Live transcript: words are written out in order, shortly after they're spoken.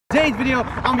Today's video,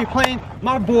 I'm gonna be playing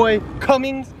my boy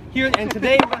Cummings here, and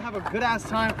today we're gonna have a good ass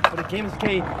time with the game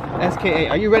S.K.A.T E.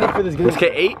 Are you ready for this game?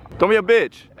 S.K.A.T E? Don't be a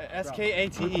bitch.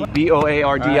 S.K.A.T.E.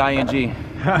 B-O-A-R-D-I-N-G.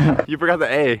 You forgot the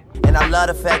A. And I love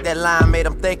the fact that line made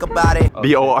them think about it.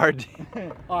 B-O-R-D.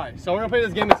 Alright, so we're gonna play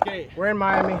this game S.K.A.T E. We're in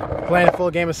Miami, playing a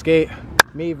full game of skate.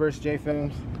 Me versus J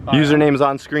Films. Username's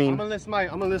on screen. I'm gonna list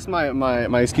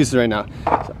my excuses right now.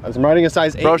 So, I'm riding a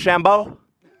size 8. Rochambeau.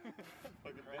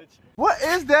 What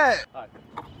is that?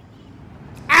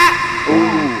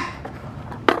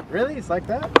 Really? It's like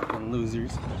that?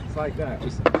 Losers. It's like that.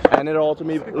 And it'll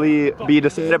ultimately be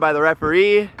decided by the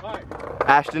referee,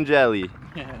 Ashton Kelley.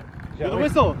 Do the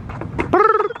whistle.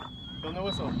 Don't the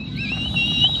whistle.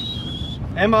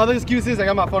 And my other excuse is I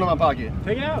got my phone in my pocket.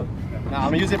 Take it out. Nah,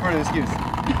 I'm gonna use it for an excuse.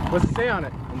 What's it say on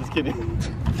it? I'm just kidding.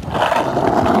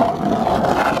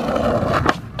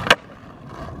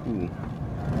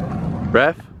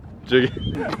 Ref? Jiggy.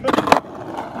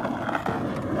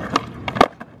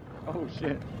 Oh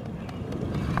shit.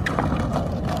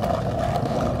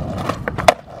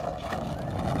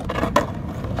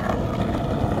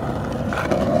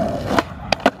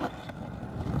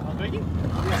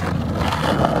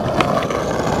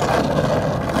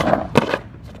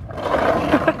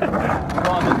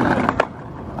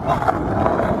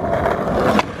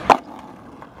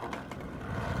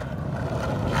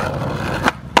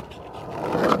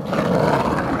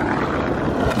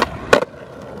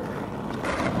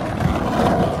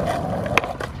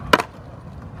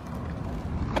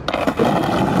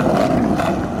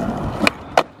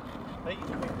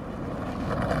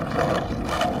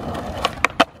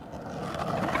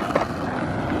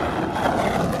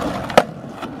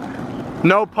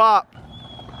 No pop.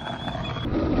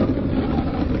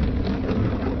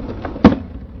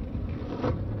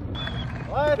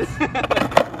 What?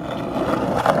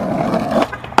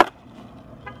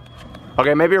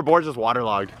 Okay, maybe your board's just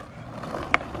waterlogged.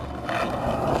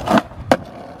 I'm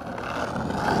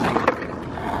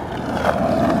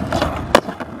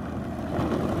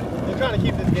trying to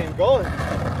keep this game going.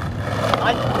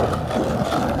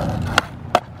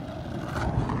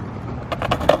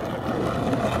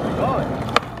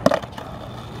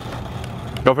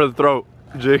 Go for the throat,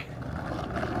 G.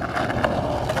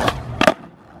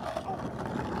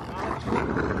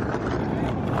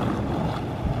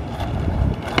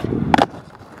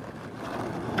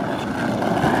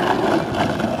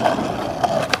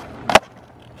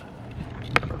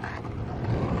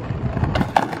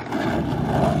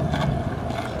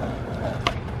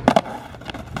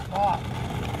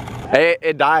 Hey,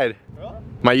 it died.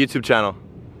 My YouTube channel.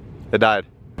 It died.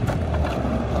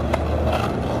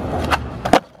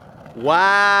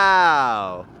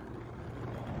 Wow.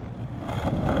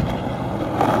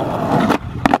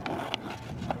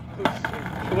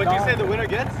 What'd you say the winner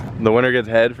gets? The winner gets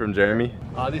head from Jeremy.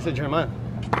 They said Jeremiah.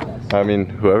 I mean,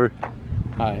 whoever.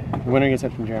 Hi. The winner gets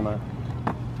head from Jeremiah.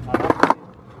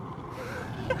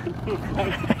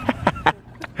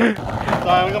 Sorry,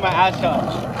 I got my ass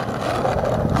shot.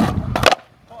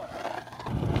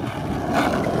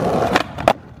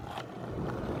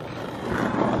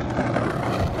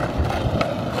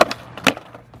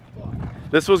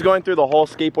 This was going through the whole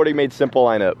skateboarding made simple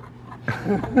lineup.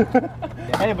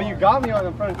 Hey, but you got me on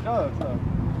the front show, so.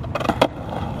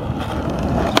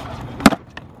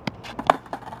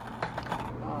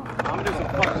 I'm gonna do some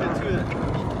fuck shit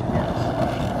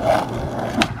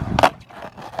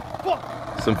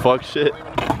too. Some fuck shit.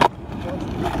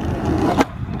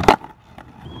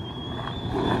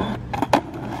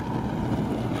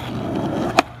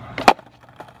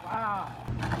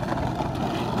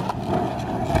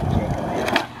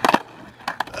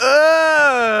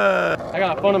 I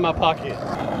got a phone in my pocket.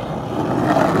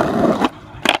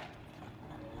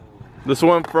 This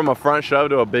went from a front shove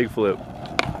to a big flip.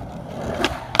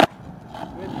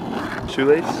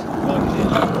 Shoelace?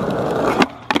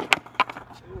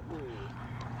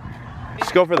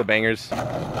 Just go for the bangers. I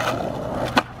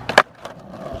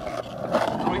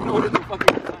don't even know what the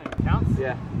fucking time counts.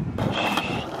 Yeah.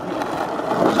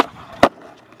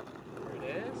 There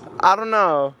it is. I don't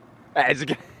know.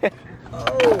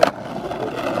 Oh.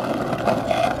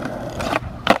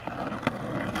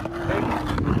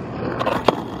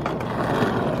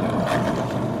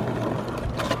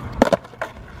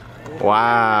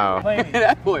 Wow.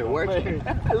 That boy working.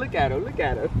 Look at him, look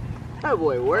at him. That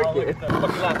boy working. It's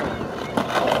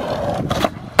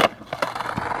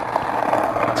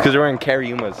because you're wearing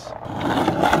Cariumas.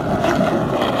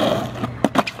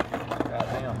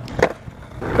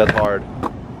 That's hard.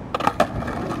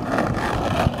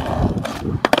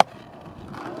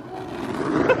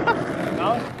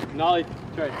 Nollie,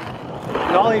 tray.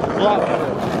 Nollie flop.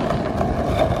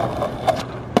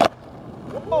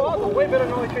 Oh, that was a way better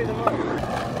nollie tray than mine.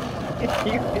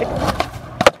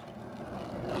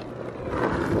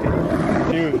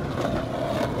 Dude.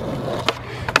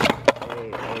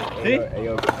 See? Hey,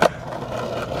 yo.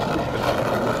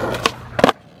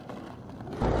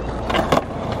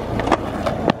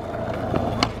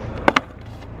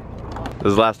 This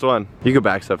is the last one. You can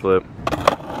back step flip.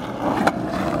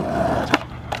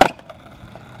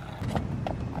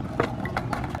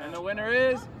 And the winner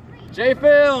is J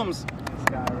Films. This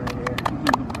guy right here.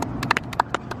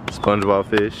 SpongeBob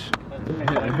fish.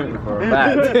 For a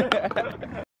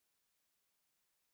fact.